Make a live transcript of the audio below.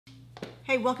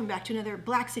Hey, welcome back to another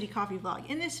Black City Coffee vlog.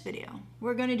 In this video,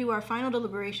 we're going to do our final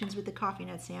deliberations with the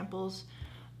Cofinet samples,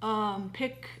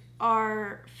 pick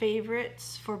our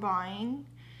favorites for buying,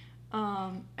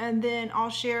 and then I'll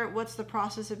share what's the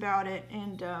process about it.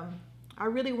 And I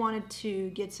really wanted to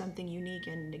get something unique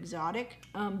and exotic.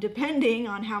 Depending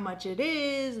on how much it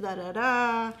is,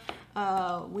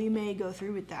 we may go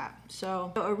through with that.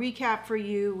 So a recap for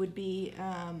you would be,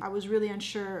 I was really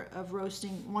unsure of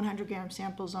roasting 100 gram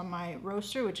samples on my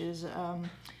roaster, which is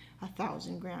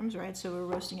 1,000 grams, right? So we're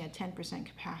roasting at 10%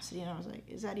 capacity, and I was like,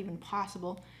 is that even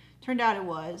possible? Turned out it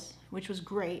was, which was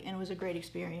great, and it was a great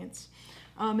experience.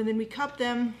 And then we cupped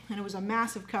them, and it was a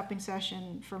massive cupping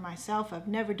session for myself. I've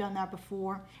never done that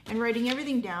before. And writing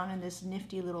everything down in this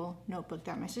nifty little notebook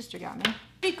that my sister got me.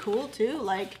 Pretty cool too,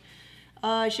 like,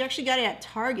 she actually got it at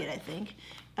Target, I think.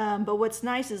 But what's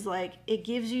nice is like, it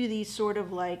gives you these sort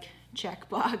of like check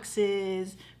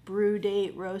boxes, brew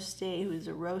date, roast date, who's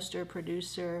a roaster,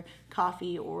 producer,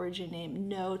 coffee, origin name,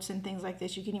 notes, and things like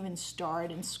this. You can even star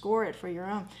it and score it for your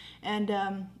own. And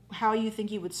how you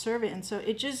think you would serve it. And so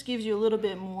it just gives you a little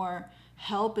bit more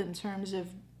help in terms of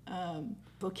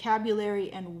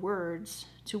vocabulary and words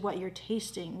to what you're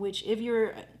tasting, which if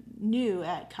you're new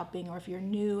at cupping, or if you're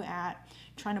new at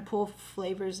trying to pull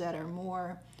flavors that are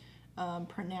more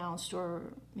pronounced,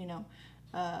 or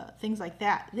things like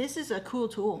that, this is a cool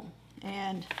tool.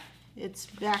 And it's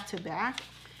back to back,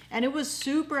 and it was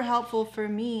super helpful for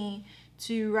me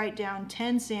to write down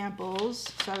 10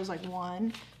 samples. So I was like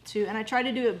 1, 2, and I tried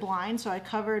to do it blind, so I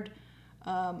covered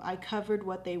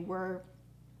what they were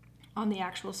on the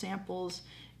actual samples,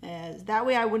 as that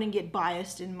way I wouldn't get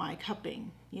biased in my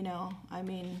cupping,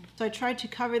 so I tried to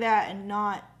cover that and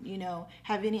not,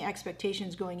 have any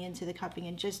expectations going into the cupping,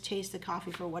 and just taste the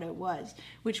coffee for what it was,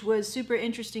 which was super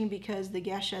interesting because the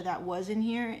geisha that was in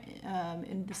here,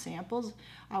 in the samples,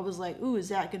 I was like, ooh, is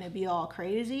that going to be all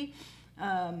crazy?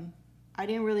 I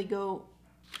didn't really go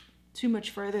too much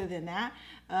further than that.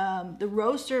 The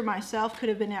roaster myself could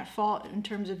have been at fault in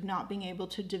terms of not being able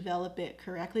to develop it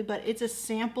correctly, but it's a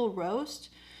sample roast.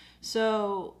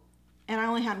 So, and I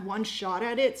only had 1 shot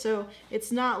at it, so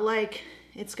it's not like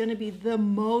it's going to be the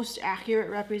most accurate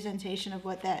representation of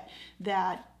what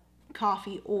that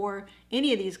coffee or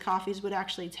any of these coffees would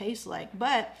actually taste like.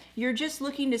 But you're just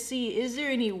looking to see, is there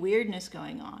any weirdness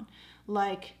going on?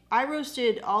 Like, I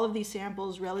roasted all of these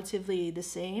samples relatively the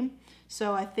same,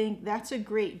 so I think that's a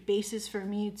great basis for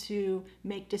me to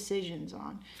make decisions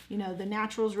on. The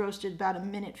naturals roasted about a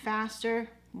minute faster,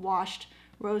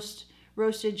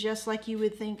 roasted just like you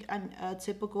would think a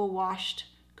typical washed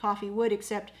coffee would,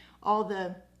 except all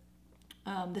the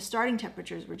starting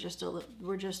temperatures were just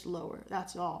lower.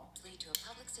 That's all. Lead to a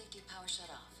public safety power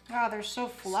shutoff. Wow, they're so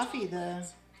fluffy, the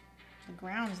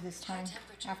grounds this time,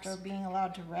 after being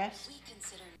allowed to rest.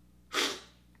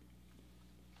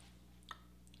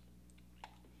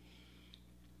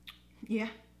 Yeah,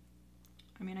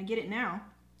 I mean, I get it now.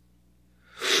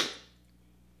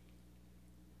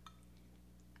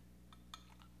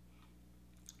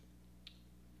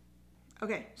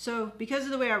 Okay, so because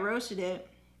of the way I roasted it,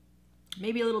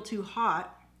 maybe a little too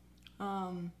hot,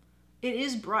 it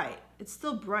is bright. It's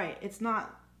still bright. It's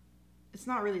not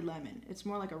really lemon. It's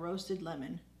more like a roasted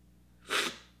lemon.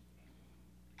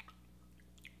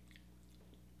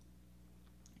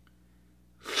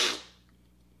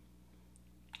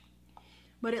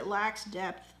 But it lacks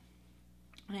depth.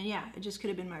 And yeah, it just could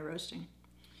have been my roasting.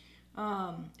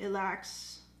 It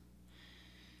lacks,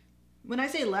 when I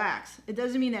say lacks, it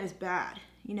doesn't mean that it's bad,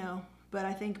 but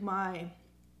I think my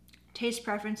taste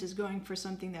preference is going for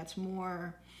something that's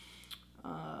more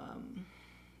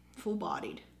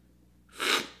full-bodied.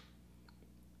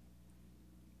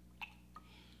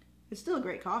 It's still a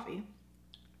great coffee.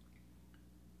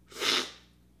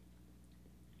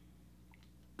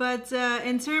 But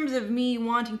in terms of me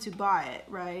wanting to buy it,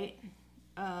 right,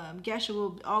 geisha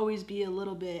will always be a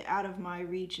little bit out of my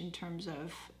reach in terms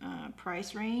of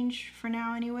price range for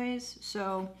now anyways.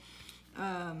 So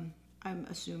I'm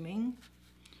assuming.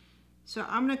 So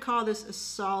I'm going to call this a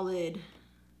solid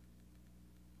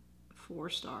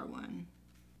 4-star one,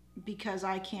 because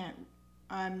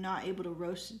I'm not able to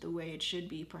roast it the way it should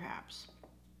be, perhaps,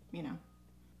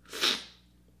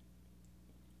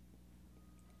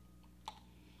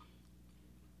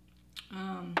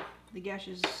 The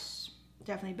geisha is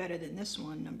definitely better than this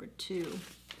one, number 2.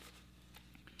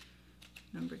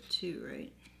 Number 2,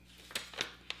 right?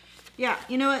 Yeah,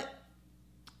 you know what?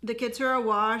 The Katura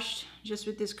washed, just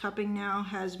with this cupping now,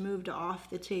 has moved off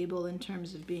the table in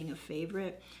terms of being a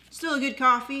favorite. Still a good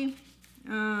coffee.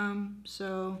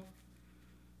 So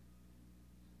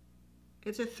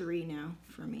it's a 3 now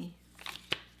for me.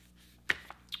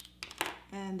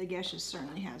 And the gesha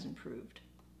certainly has improved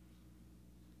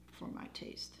for my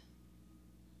taste.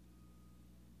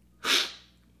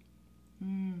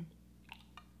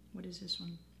 What is this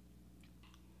one?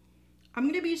 I'm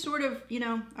gonna be sort of, you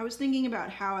know, I was thinking about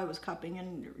how I was cupping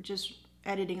and just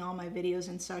editing all my videos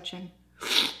and such, and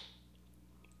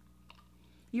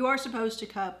you are supposed to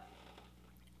cup,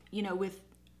 you know, with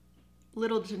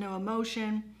little to no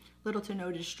emotion, little to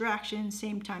no distraction,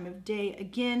 same time of day.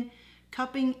 Again,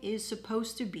 cupping is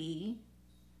supposed to be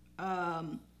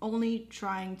only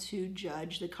trying to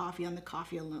judge the coffee on the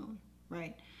coffee alone,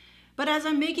 right? But as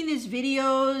I'm making these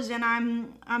videos and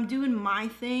I'm doing my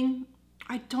thing,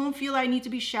 I don't feel I need to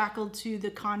be shackled to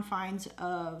the confines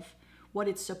of what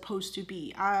it's supposed to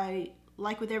be. I,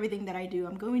 like with everything that I do,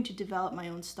 I'm going to develop my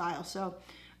own style. So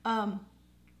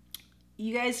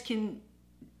you guys can,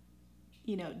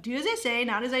 you know, do as I say,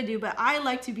 not as I do, but I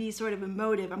like to be sort of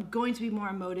emotive. I'm going to be more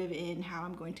emotive in how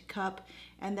I'm going to cup,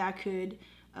 and that could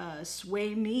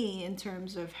sway me in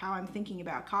terms of how I'm thinking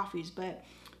about coffees. But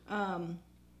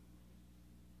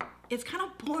it's kind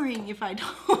of boring if I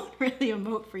don't really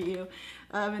emote for you.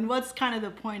 And what's kind of the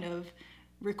point of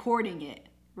recording it,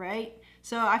 right?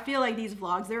 So I feel like these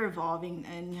vlogs, they're evolving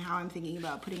in how I'm thinking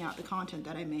about putting out the content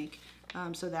that I make.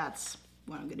 So that's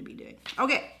what I'm gonna be doing.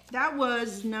 Okay, that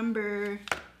was the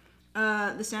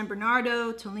San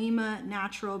Bernardo Tolima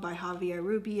Natural by Javier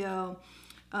Rubio.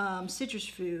 Citrus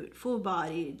fruit,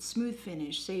 full-bodied, smooth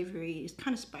finish, savory,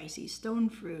 kind of spicy, stone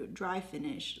fruit, dry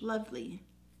finish, lovely.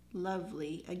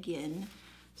 Lovely again.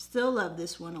 Still love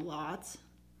this one a lot.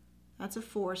 That's a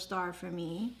 4-star for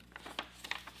me.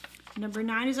 Number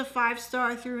 9 is a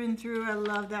 5-star through and through. I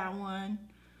love that one.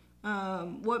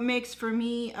 What makes for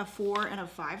me a 4 and a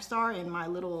 5-star in my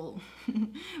little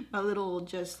my little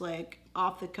just like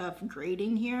off the cuff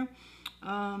grading here.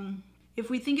 If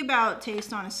we think about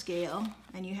taste on a scale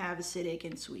and you have acidic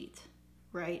and sweet,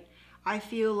 right? I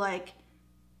feel like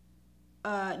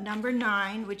number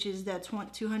 9, which is that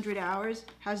 200 hours,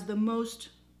 has the most,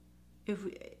 if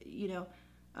we, you know,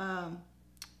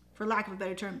 for lack of a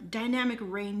better term, dynamic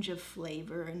range of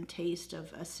flavor and taste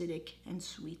of acidic and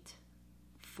sweet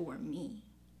for me,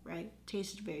 right?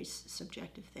 Taste is a very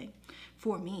subjective thing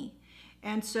for me.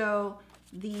 And so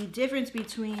the difference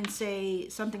between, say,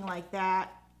 something like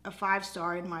that, a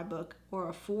 5-star in my book, or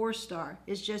a 4-star,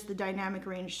 is just the dynamic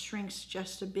range shrinks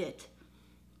just a bit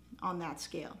on that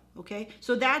scale, okay?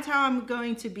 So that's how I'm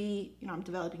going to be, you know, I'm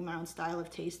developing my own style of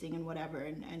tasting and whatever,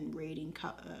 and rating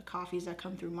coffees that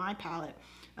come through my palate.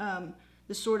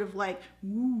 The sort of like,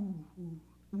 ooh,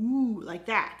 ooh, like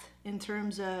that in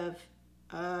terms of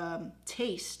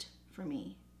taste for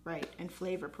me, right? And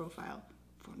flavor profile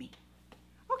for me.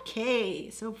 Okay,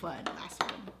 so fun, last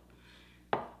one.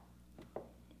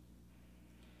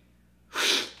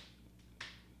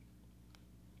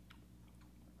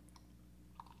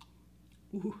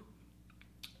 Ooh.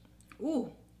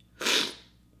 Ooh.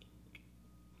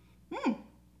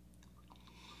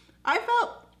 I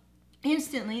felt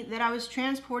instantly that I was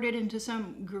transported into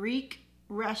some Greek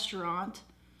restaurant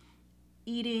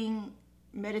eating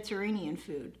Mediterranean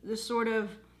food. The sort of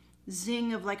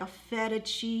zing of like a feta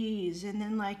cheese, and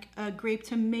then like a grape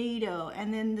tomato,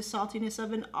 and then the saltiness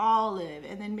of an olive,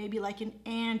 and then maybe like an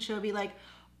anchovy, like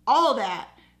all that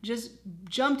just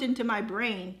jumped into my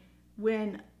brain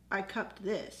when I cupped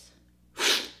this.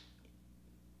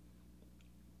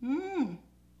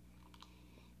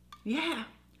 Yeah.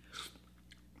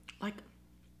 Like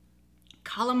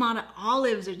Kalamata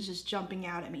olives are just jumping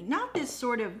out at me. Not this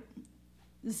sort of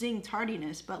zing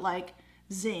tardiness, but like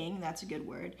zing, that's a good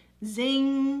word.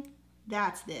 Zing,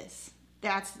 that's this.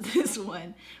 That's this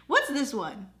one. What's this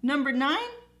one? Number 9?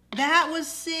 That was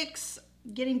 6.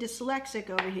 Getting dyslexic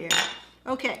over here.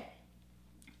 Okay.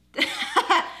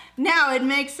 Now it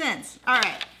makes sense. All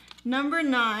right, number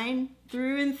 9,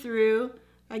 through and through.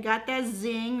 I got that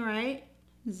zing, right?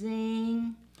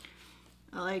 Zing.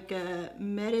 Like a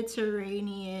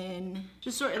Mediterranean,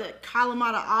 just sort of like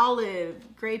Kalamata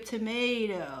olive, grape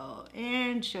tomato,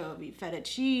 anchovy, feta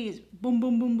cheese, boom,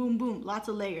 boom, boom, boom, boom. Lots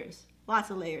of layers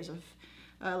of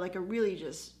like a really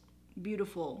just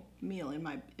beautiful meal in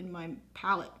my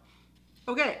palate.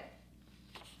 Okay,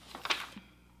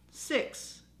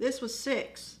 6. This was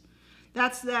 6.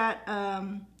 That's that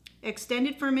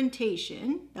extended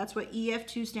fermentation. That's what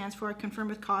EF2 stands for. Confirmed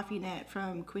with Cofinet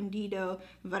from Quindido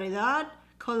Variedad,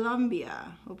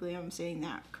 Colombia. Hopefully I'm saying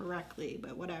that correctly,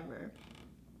 but whatever.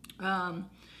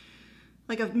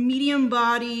 Like a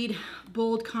medium-bodied,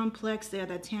 bold, complex. There,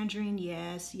 that tangerine.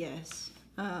 Yes, yes.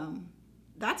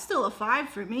 That's still a 5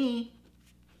 for me.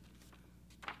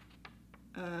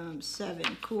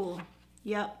 7. Cool.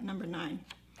 Yep. Number 9.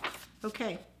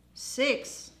 Okay,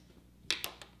 6.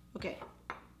 Okay,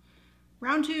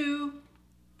 round 2,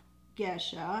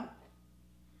 geisha.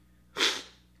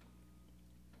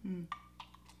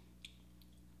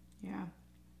 Yeah.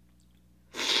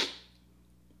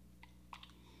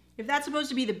 If that's supposed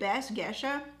to be the best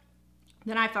geisha,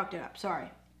 then I fucked it up. Sorry.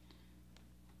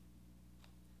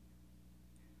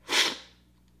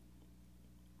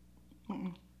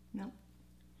 No.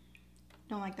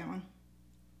 Don't like that one.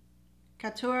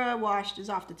 Katura washed is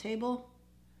off the table.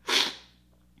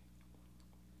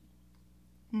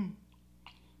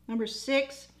 Number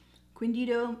 6,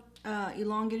 Quindido,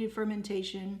 elongated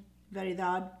fermentation,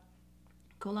 Variedad,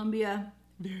 Colombia.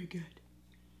 Very good.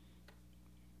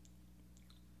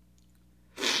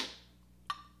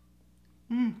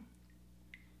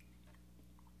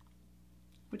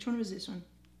 Which one was this one?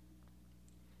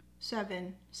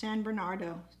 7, San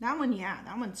Bernardo. That one, yeah,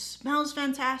 that one smells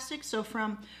fantastic. So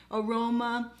from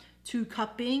aroma to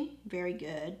cupping, very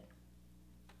good.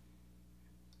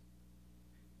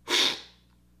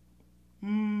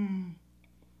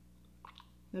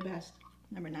 The best.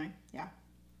 Number 9, yeah.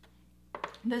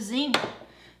 The zing.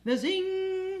 The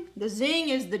zing. The zing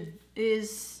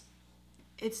is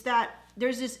it's that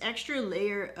there's this extra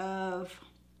layer of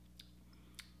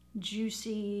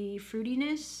juicy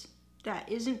fruitiness that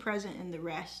isn't present in the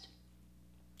rest.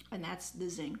 And that's the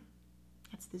zing.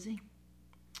 That's the zing.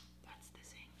 That's the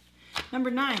zing. Number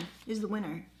 9 is the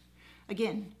winner.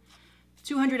 Again,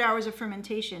 200 hours of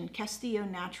fermentation, Castillo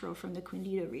Natural from the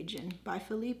Quindido region by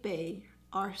Felipe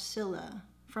Arcilla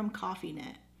from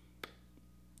Cofinet.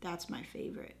 That's my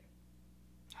favorite.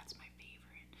 That's my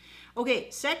favorite. Okay,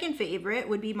 second favorite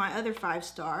would be my other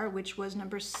 5-star, which was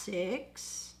number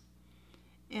 6.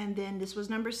 And then this was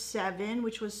number 7,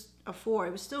 which was a 4.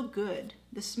 It was still good.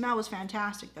 The smell was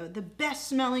fantastic, though. The best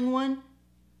smelling one,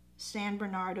 San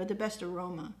Bernardo. The best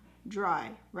aroma,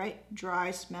 dry, right?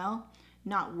 Dry smell,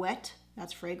 not wet.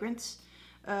 That's fragrance.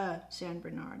 San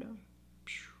Bernardo.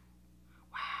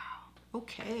 Wow.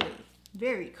 Okay.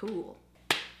 Very cool.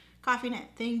 Cofinet,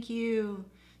 thank you.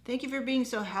 Thank you for being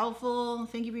so helpful.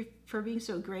 Thank you for being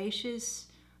so gracious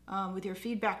with your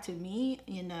feedback to me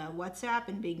in WhatsApp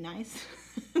and being nice.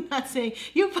 Not saying,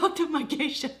 you fucked up my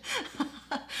geisha.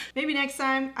 Maybe next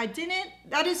time. I didn't.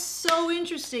 That is so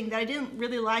interesting that I didn't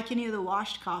really like any of the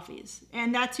washed coffees.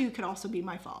 And that too could also be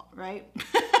my fault, right?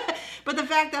 But the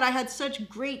fact that I had such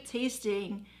great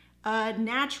tasting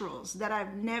naturals that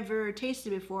I've never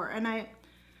tasted before. And I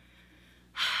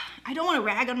don't want to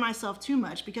rag on myself too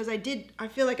much because I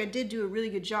feel like I did do a really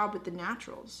good job with the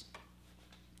naturals.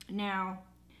 Now,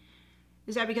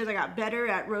 is that because I got better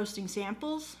at roasting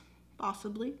samples?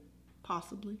 Possibly,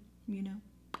 you know.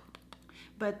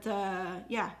 But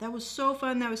yeah, that was so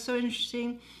fun. That was so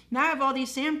interesting. Now I have all these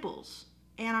samples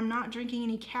and I'm not drinking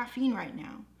any caffeine right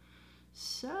now.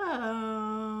 So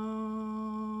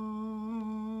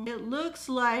it looks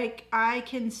like I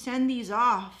can send these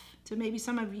off to maybe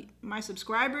some of my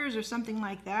subscribers or something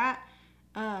like that.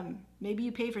 Maybe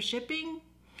you pay for shipping,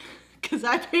 because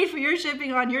I paid for your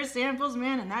shipping on your samples,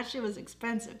 man, and that shit was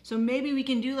expensive. So maybe we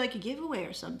can do like a giveaway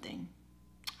or something.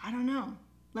 I don't know.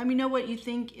 Let me know what you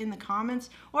think in the comments,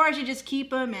 or I should just keep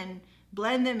them and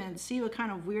blend them and see what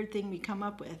kind of weird thing we come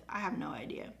up with. I have no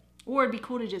idea. Or it'd be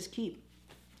cool to just keep.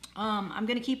 I'm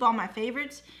gonna keep all my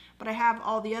favorites, but I have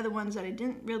all the other ones that I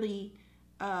didn't really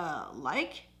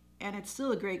like. And it's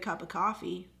still a great cup of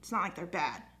coffee. It's not like they're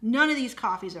bad. None of these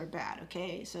coffees are bad,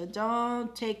 okay? So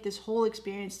don't take this whole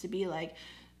experience to be like,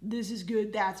 this is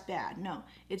good, that's bad. No,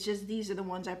 it's just these are the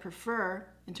ones I prefer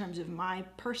in terms of my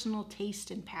personal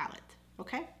taste and palate,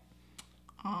 okay?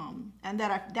 And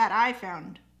that I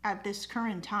found at this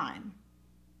current time,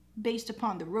 based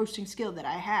upon the roasting skill that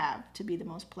I have, to be the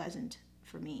most pleasant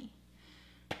for me.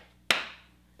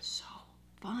 So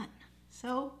fun.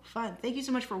 So fun. Thank you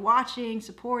so much for watching,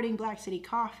 supporting Black City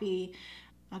Coffee.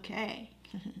 Okay.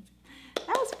 That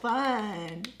was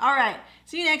fun. All right.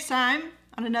 See you next time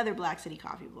on another Black City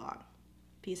Coffee vlog.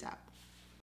 Peace out.